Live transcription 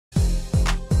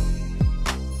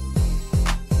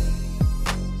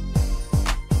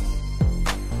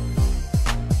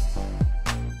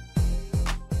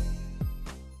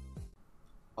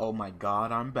Oh my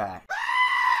god, I'm back.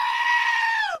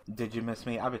 Did you miss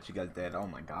me? I bet you guys did. Oh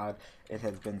my god. It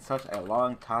has been such a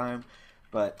long time,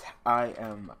 but I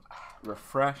am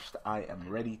refreshed. I am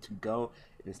ready to go.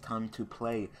 It is time to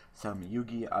play some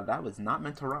Yugi. That was not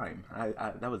meant to rhyme.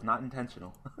 That was not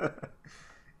intentional.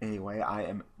 Anyway, I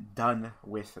am done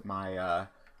with my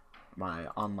my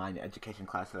online education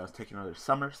class that I was taking over the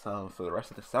summer. So for the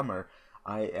rest of the summer,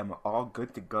 I am all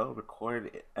good to go,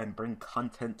 record and bring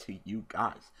content to you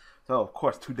guys. So of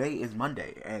course today is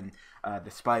Monday, and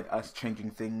despite us changing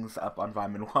things up on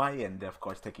Vitamin Y and of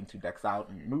course taking 2 decks out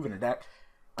and moving a deck,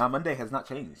 Monday has not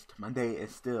changed. Monday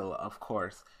is still, of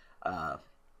course, Yubel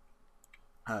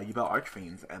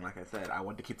Archfiends, and like I said, I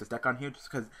wanted to keep this deck on here just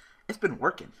because it's been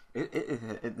working.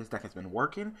 This deck has been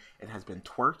working. It has been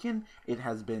twerking. It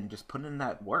has been just putting in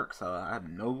that work. So I have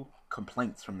no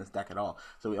complaints from this deck at all.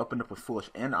 So we opened up with Foolish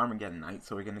and Armageddon Knight.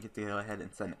 So we're gonna get to go ahead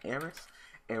and send Eris.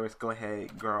 Eris, go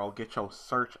ahead, girl, get your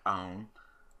search on.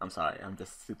 I'm sorry, I'm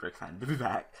just super excited to be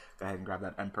back. Go ahead and grab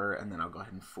that Emperor, and then I'll go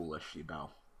ahead and Foolish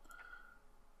Yubel.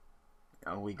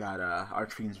 We got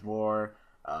Archfiend's Roar,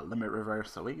 Limit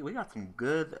Reverse. So we got some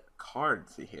good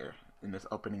cards here in this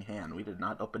opening hand. We did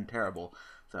not open terrible.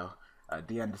 So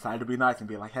DN decided to be nice and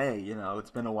be like, hey, you know,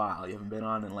 it's been a while. You haven't been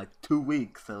on in like 2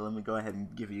 weeks, so let me go ahead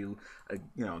and give you a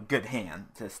good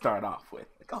hand to start off with.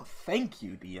 Like, oh, thank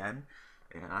you, DN.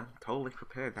 And I'm totally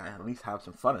prepared to at least have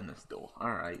some fun in this duel.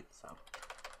 Alright, so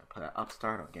I put an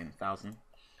upstart, I'll gain 1,000.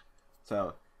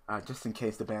 So just in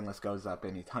case the ban list goes up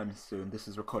anytime soon, this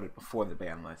is recorded before the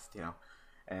ban list, you know.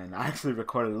 And I actually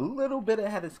recorded a little bit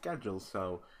ahead of schedule,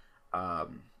 so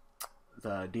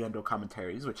the Diendo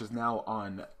commentaries, which is now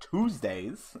on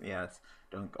Tuesdays. Yes,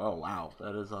 don't. Oh wow,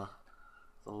 that is a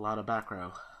lot of back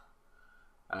row.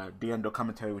 Diendo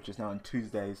commentary, which is now on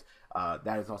Tuesdays.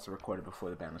 That is also recorded before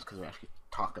the ban list because we actually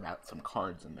talk about some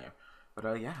cards in there.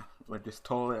 But yeah,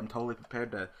 I'm totally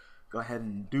prepared to go ahead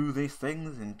and do these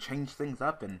things and change things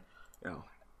up and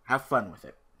have fun with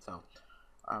it. So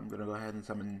I'm gonna go ahead and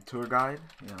summon Tour Guide.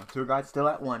 Tour Guide's still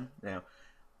at 1.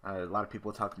 A lot of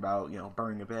people talking about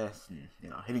Burning Abyss and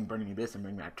hitting Burning Abyss and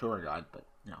bringing back Tour Guide, but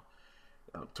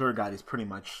Tour Guide is pretty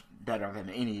much better than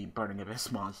any Burning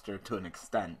Abyss monster to an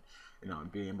extent.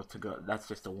 And being able to go, that's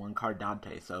just a 1-card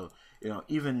Dante. So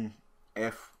even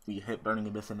if we hit Burning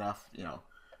Abyss enough,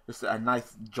 just a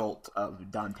nice jolt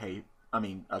of Dante. I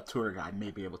mean, a Tour Guide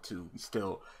may be able to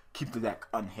still keep the deck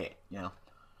unhit. A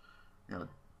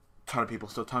ton of people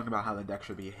still talking about how the deck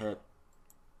should be hit.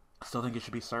 I still think it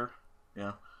should be Sir.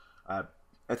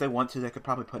 If they want to, they could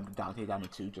probably put Dante down to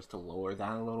 2 just to lower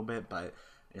that a little bit, but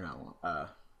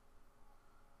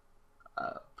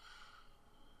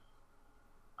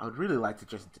I would really like to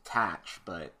just detach,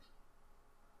 but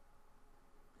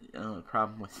the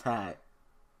problem with that,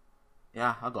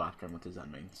 yeah, I'll go after him with his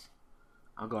Unmains.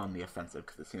 I'll go on the offensive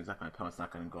because it seems like my opponent's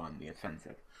not going to go on the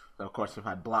offensive. So of course, if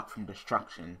I block from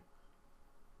destruction,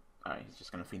 alright, he's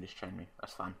just going to Fiendish Chain me.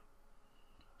 That's fine.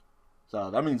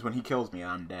 So that means when he kills me,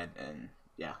 I'm dead, and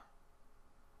yeah.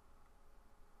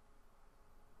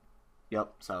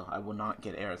 Yep, so I will not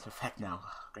get Eris effect now.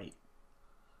 Great.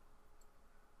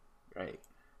 Great.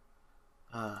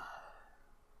 So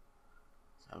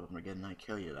Armageddon, I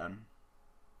kill you then.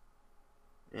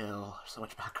 Ew, so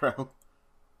much back row.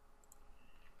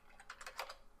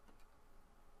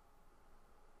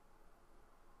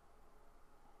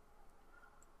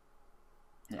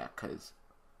 Yeah, because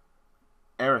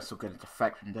Eris will get its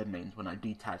effect from Dead Mains when I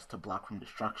detach to block from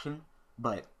destruction,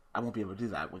 but I won't be able to do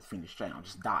that with Fiendish Chain. I'll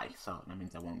just die, so that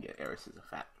means I won't get Eris's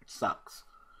effect, which sucks.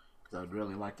 Because I would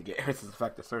really like to get Eris's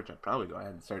effect to search. I'd probably go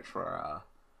ahead and search for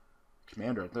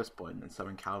Commander at this point, and then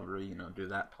summon Cavalry, do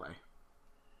that play.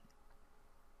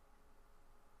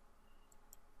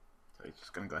 So he's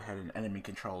just going to go ahead and enemy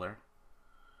controller,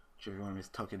 trigger one of his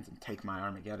tokens, and take my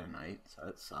Armageddon Knight, so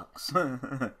that sucks.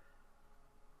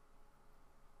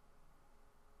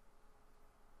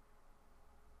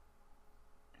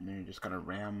 And then you're just gonna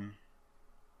ram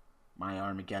my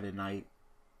Armageddon Knight.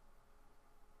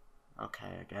 Okay,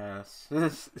 I guess.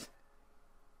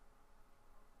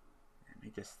 he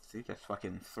just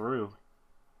fucking threw.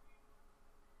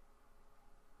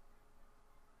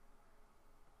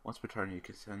 Once per turn, you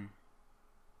can send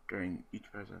during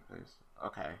each person phase.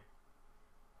 Okay.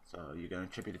 So you're gonna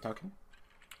tribute a token?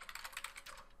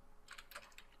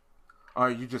 Or are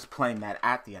you just playing that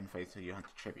at the end phase so you don't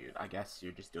have to tribute? I guess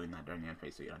you're just doing that during the end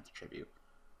phase so you don't have to tribute.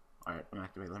 Alright, I'm gonna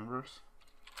activate Limit Reverse.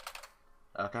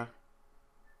 Okay.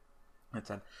 That's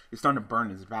it. He's starting to burn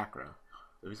his back row.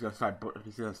 If he's gonna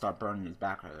start burning his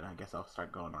back row, then I guess I'll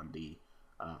start going on the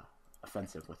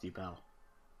offensive with Yubel.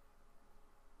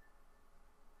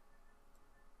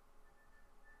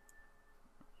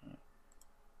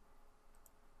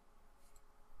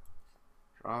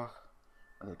 Draw.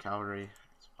 Other cavalry.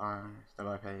 It's fine.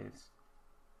 Standby phase.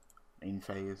 Main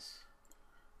phase.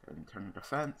 Then turn to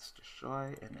defense.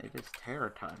 Destroy. And it is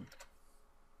terror time.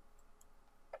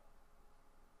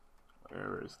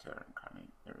 Where is terror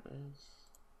coming? There it is.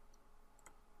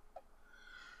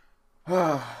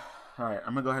 Alright,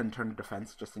 I'm gonna go ahead and turn to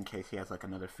defense just in case he has like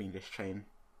another fiendish chain.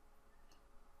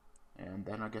 And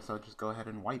then I guess I'll just go ahead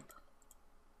and wipe.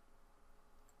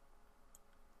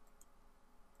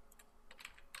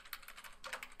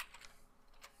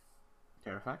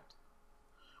 Terror effect.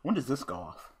 When does this go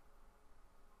off?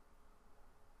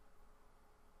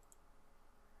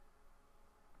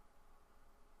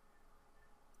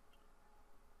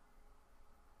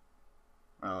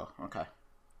 Oh, okay.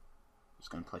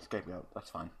 Just gonna play scapegoat. That's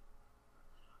fine.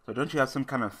 So don't you have some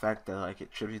kind of effect that like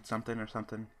it tributes something or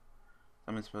something?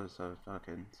 Summon supposed to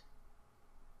tokens.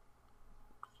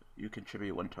 You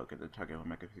contribute one token. The target will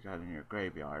make a few cards in your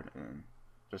graveyard and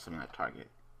just summon that target.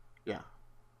 Yeah.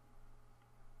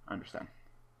 I understand.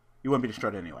 You wouldn't be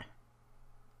destroyed anyway.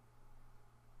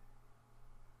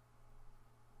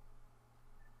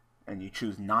 And you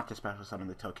choose not to special summon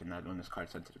the token that when this card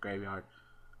is sent to the graveyard.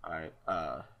 Alright,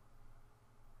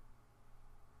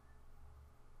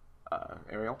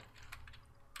 Ariel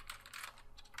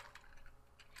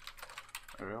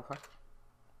effect.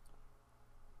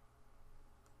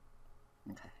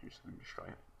 Okay, you're just gonna destroy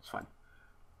it. It's fine.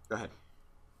 Go ahead.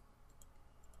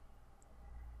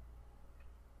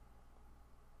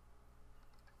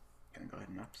 Gonna go ahead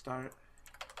and upstart.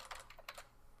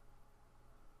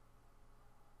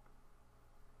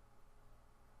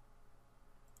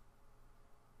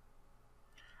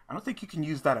 I don't think you can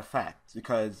use that effect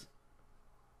because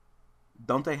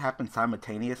don't they happen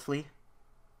simultaneously?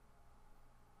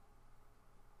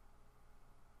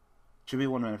 Should be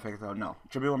one mana effect though. No.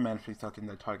 Should be one mana effect token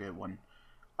that target one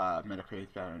mana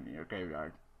creates down in your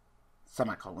graveyard.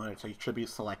 Semicolon. So you tribute,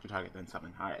 select your target, then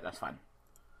summon. Alright, that's fine.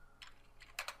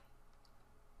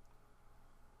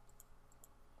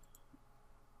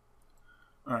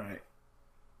 Alright.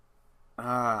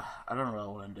 I don't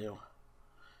know what I'm gonna do.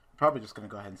 Probably just gonna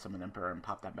go ahead and summon Emperor and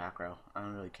pop that back row. I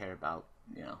don't really care about,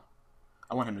 you know,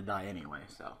 I want him to die anyway,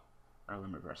 so I'll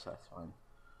limit reverse, that's fine.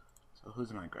 So who's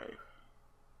in my grave?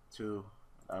 Two.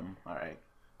 Alright.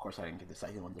 Of course I didn't get the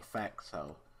second one's effect,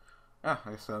 so yeah,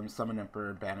 I guess summon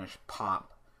Emperor, banish,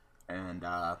 pop, and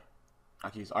I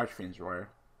can use Archfiend's Roar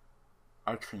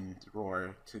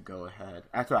to go ahead.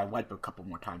 After I wipe a couple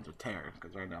more times with Terror,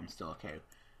 because right now I'm still okay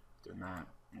doing that.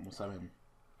 And we'll summon.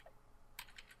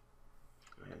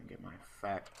 Go ahead and get my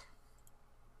effect.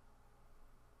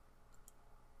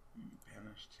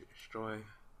 Banish to destroy.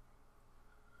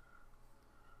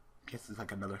 Guess it's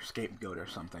like another scapegoat or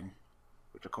something,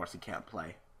 which of course he can't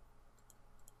play.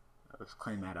 Let's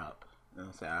clean that up. And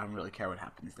I'll say I don't really care what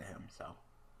happens to him. So,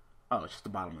 oh, it's just a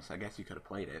bottomless. I guess you could have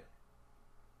played it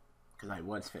because I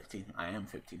was 15. I am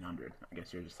 1500. I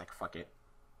guess you're just like fuck it.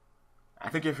 I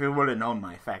think if he would have known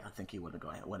my effect, I think he would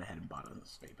have went ahead and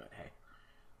bottomless me. But hey.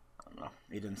 I don't know.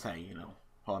 He didn't say, you know,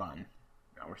 hold on,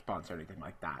 no response or anything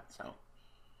like that, so.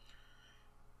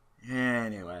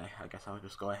 Anyway, I guess I'll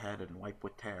just go ahead and wipe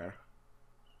with Terror.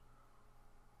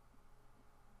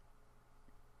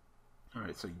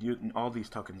 Alright, so all these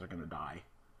tokens are going to die.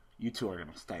 You two are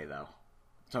going to stay, though.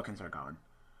 Tokens are gone.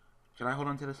 Should I hold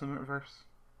on to this in reverse?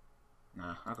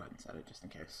 Nah, I'll go ahead and set it just in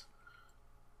case.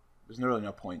 There's really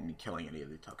no point in me killing any of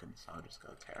the tokens, so I'll just go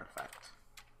Terror effect.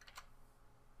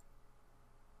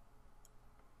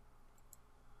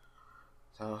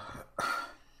 So,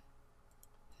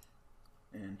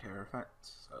 and Terror effect,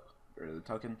 so get rid of the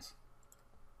tokens.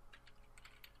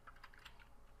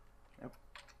 Yep.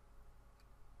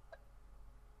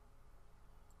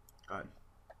 Go ahead.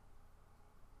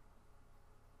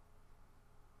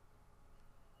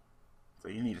 So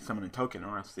you need to summon a token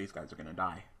or else these guys are going to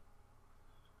die.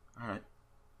 Alright.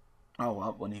 Oh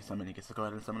well, when he summons, he gets to go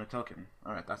ahead and summon a token.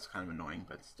 Alright, that's kind of annoying,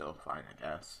 but still fine, I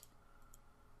guess.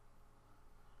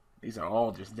 These are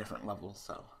all just different levels,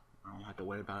 so I don't have to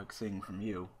worry about seeing from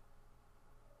you.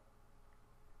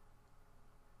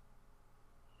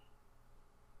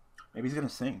 Maybe he's gonna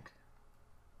sink.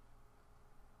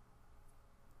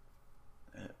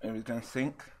 Maybe he's gonna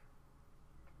sink.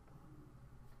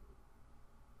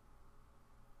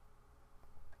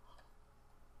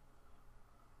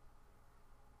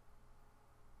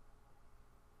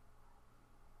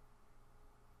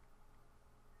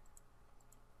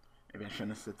 Maybe I shouldn't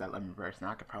have set that lemon verse.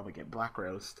 Now I could probably get Black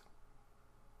Roast.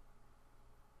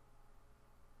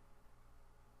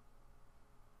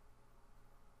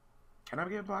 Can I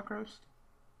get Black Roast?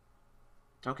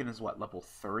 Token is what, level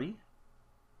 3?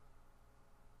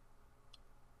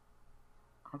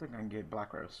 I don't think I can get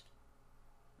Black Roast.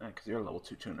 Yeah, because you're a level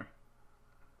 2 tuner.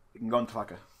 You can go into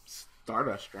like a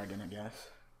Stardust Dragon, I guess.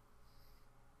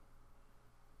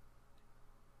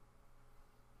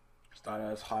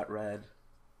 Stardust, Hot Red.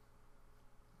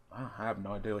 I have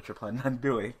no idea what you're planning on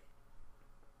doing.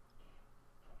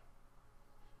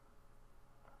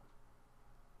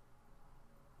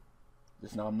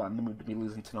 Just know I'm not in the mood to be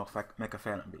losing to no Mecha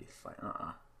Phantom Beast. Like,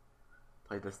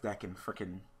 Play this deck in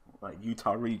freaking like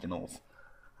Utah Regionals.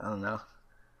 I don't know.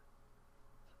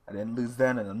 I didn't lose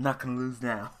then, and I'm not gonna lose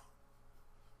now.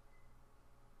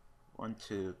 1,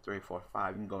 2, 3, 4,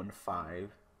 5. You can go into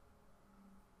 5.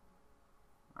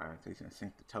 Alright, so he's gonna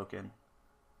sink the token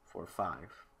for 5.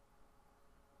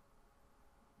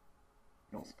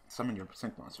 No, summon your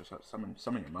sync monster. So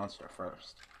summon your monster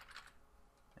first.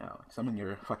 Yeah, summon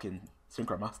your fucking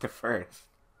synchro monster first.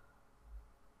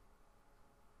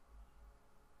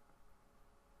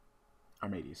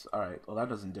 Armades. Alright, well that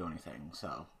doesn't do anything,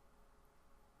 so.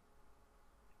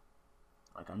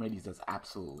 Like, Armades does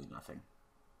absolutely nothing.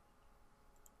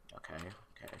 Okay,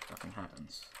 nothing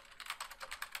happens.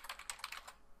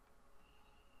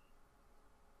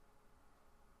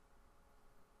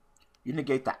 You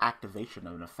negate the activation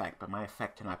of an effect, but my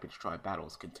effect cannot be destroyed. Battle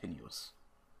is continuous.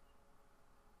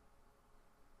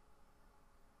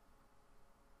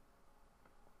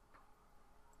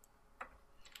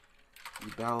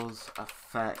 Yubel's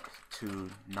effect to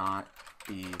not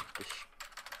be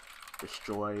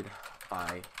destroyed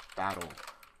by battle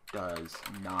does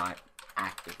not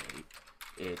activate.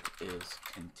 It is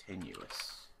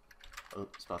continuous. Oh,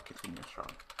 spell continuous wrong.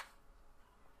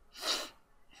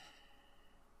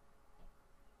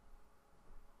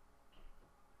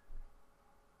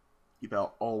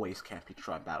 Yubel always can't be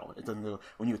destroyed by battle. It doesn't do,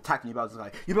 when you attack Yubel, it's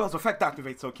like Yubel's effect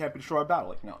activates, so it can't be destroyed by battle.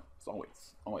 Like, no, it's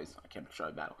always I can't be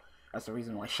destroyed by battle. That's the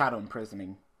reason why Shadow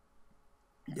Imprisoning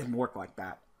didn't work like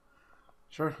that.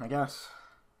 Sure, I guess.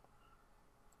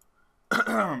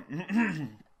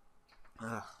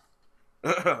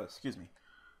 Excuse me.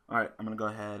 Alright, I'm gonna go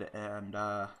ahead and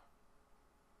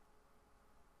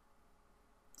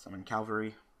summon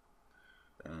Cavalry.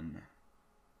 Then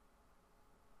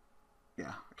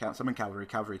yeah, I can't summon Cavalry,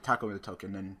 attack over the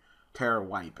token, then Terror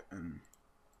Wipe, and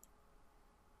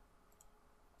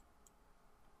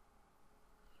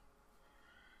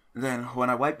then when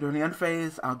I wipe during the end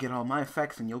phase, I'll get all my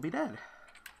effects and you'll be dead.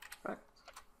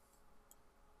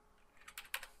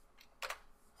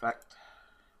 Effect.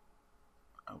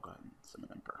 Oh, go ahead and summon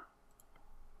Emperor.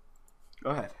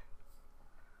 Go ahead.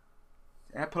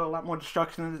 I put a lot more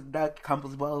destruction in this deck.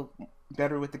 Combos well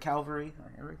better with the Cavalry.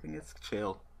 Everything is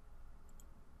chill.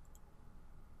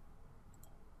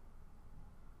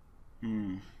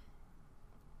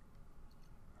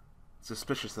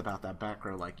 Suspicious about that back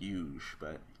row like usual,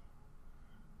 but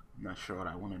I'm not sure what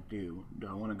I want to do. Do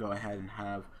I want to go ahead and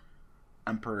have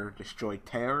Emperor destroy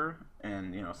Terror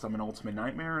and, you know, summon Ultimate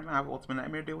Nightmare and have Ultimate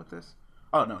Nightmare deal with this?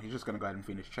 Oh no, he's just gonna go ahead and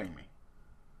Phoenix Chain me.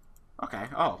 Okay,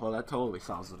 oh, well that totally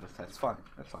solves it. That's fine,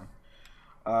 that's fine.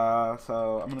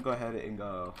 So I'm gonna go ahead and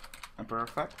go Emperor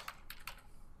effect.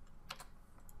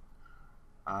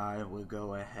 I will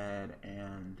go ahead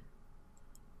and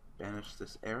banish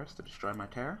this Heiress to destroy my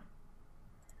Terror.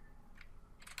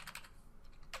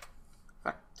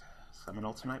 Effect. Summon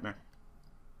Ultimate Nightmare.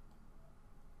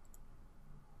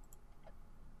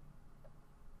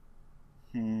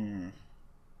 I'm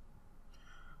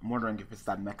wondering if it's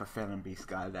that Mecha Phantom Beast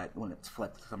guy that when it's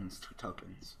flipped summons 2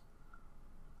 tokens.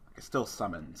 I can still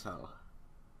summon, so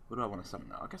who do I want to summon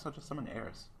now? I guess I'll just summon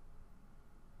Heiress.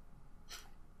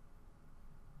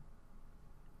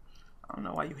 I don't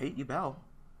know why you hate Yubel.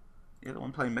 You're the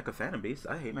one playing Mecha Phantom Beast.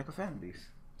 I hate Mecha Phantom Beast.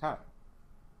 Top.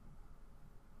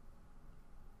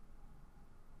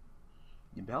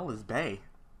 Yubel is bae.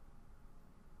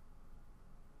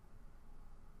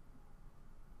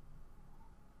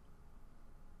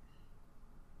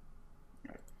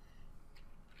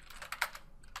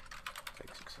 Take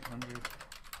 1600.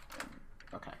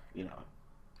 Okay, you know.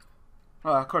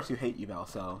 Well, of course you hate Yubel,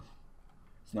 so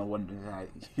it's no wonder that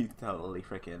you totally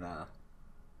freaking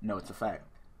know its effect.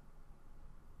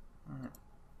 Alright.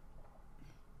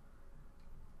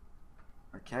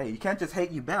 Okay, you can't just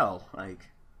hate Yubel. Like,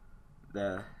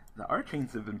 the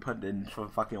Archfiends have been put in for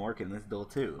fucking work in this duel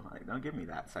too. Like, don't give me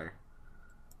that, sir.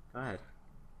 Go ahead.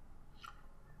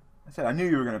 I said I knew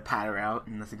you were gonna patter out,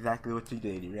 and that's exactly what you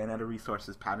did. You ran out of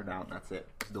resources, pattered out, and that's it.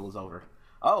 This duel is over.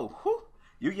 Oh, whew!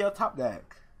 Yu-Gi-Oh! Top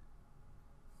deck.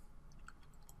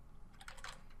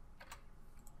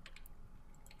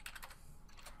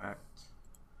 Alright.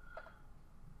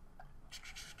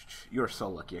 You're so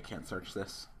lucky I can't search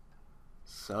this.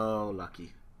 So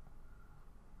lucky.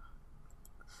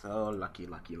 So lucky,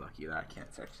 lucky, lucky that I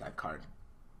can't search that card.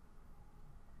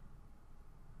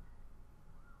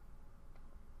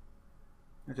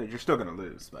 Okay, you're still gonna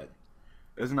lose, but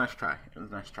it was a nice try. It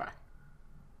was a nice try.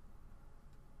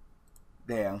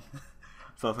 Damn.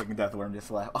 So fucking Death Worm just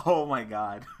left. Oh my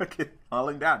god. Okay,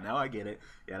 falling down. Now I get it.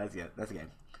 Yeah, that's it. That's a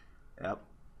game. Yep.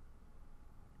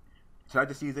 Should I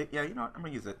just use it? Yeah, you know what? I'm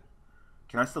gonna use it.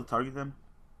 Can I still target them?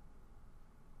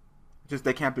 Just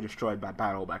they can't be destroyed by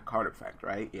battle by card effect,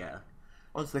 right? Yeah.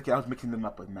 I was mixing them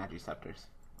up with Magiceptors.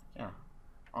 Yeah.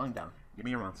 Falling down. Give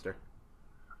me your monster.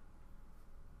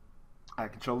 I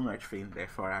control the Archfiend,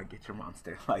 therefore I get your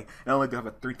monster. Like, not only do I have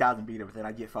a 3,000 beater, but then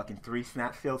I get fucking 3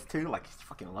 snap fields too. Like, I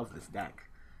fucking love this deck.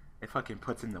 It fucking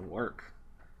puts in the work.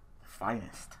 The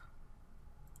finest.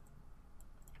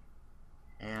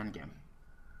 And game.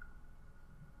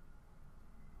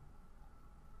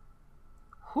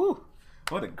 Whew.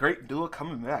 What a great duel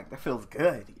coming back. That feels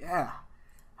good. Yeah.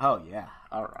 Oh, yeah.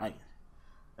 Alright.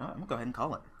 I'm going to go ahead and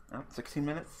call it. 16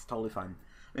 minutes? Totally fine.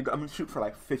 I'm going to shoot for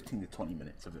like 15 to 20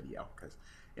 minutes of video. Because,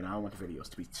 you know, I don't want the videos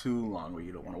to be too long where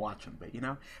you don't want to watch them. But, you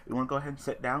know, you want to go ahead and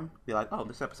sit down. Be like, oh,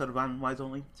 this episode of Violent Wise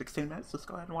only 16 minutes. Let's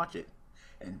go ahead and watch it.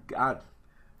 And God.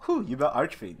 Whew, Yubel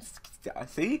Archfiend.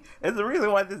 See? There's a reason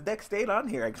why this deck stayed on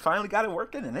here. I finally got it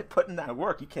working and it put in that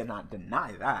work. You cannot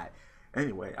deny that.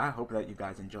 Anyway, I hope that you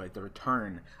guys enjoyed the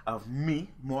return of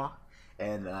moi,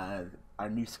 and our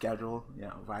new schedule. You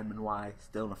know, Vitamin Y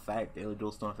still in effect, Daily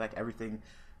Duel still in effect, everything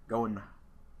going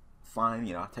fine.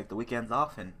 You know, I'll take the weekends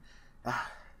off and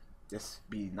just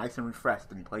be nice and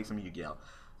refreshed and play some Yu-Gi-Oh!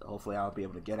 So hopefully I'll be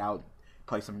able to get out,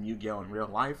 play some Yu-Gi-Oh! In real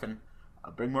life, and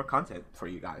bring more content for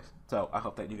you guys. So I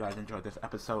hope that you guys enjoyed this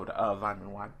episode of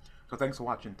Vitamin Y. So thanks for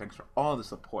watching. Thanks for all the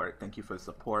support. Thank you for the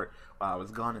support while I was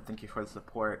gone, and thank you for the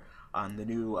support on the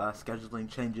new scheduling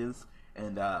changes.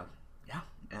 And yeah,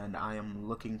 and I am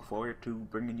looking forward to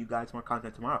bringing you guys more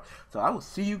content tomorrow. So I will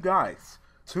see you guys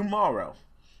tomorrow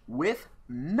with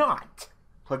not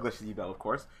Plugless Yubel, of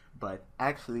course, but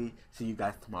actually see you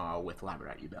guys tomorrow with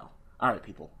Labradorite Yubel. Alright,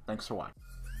 people. Thanks for watching.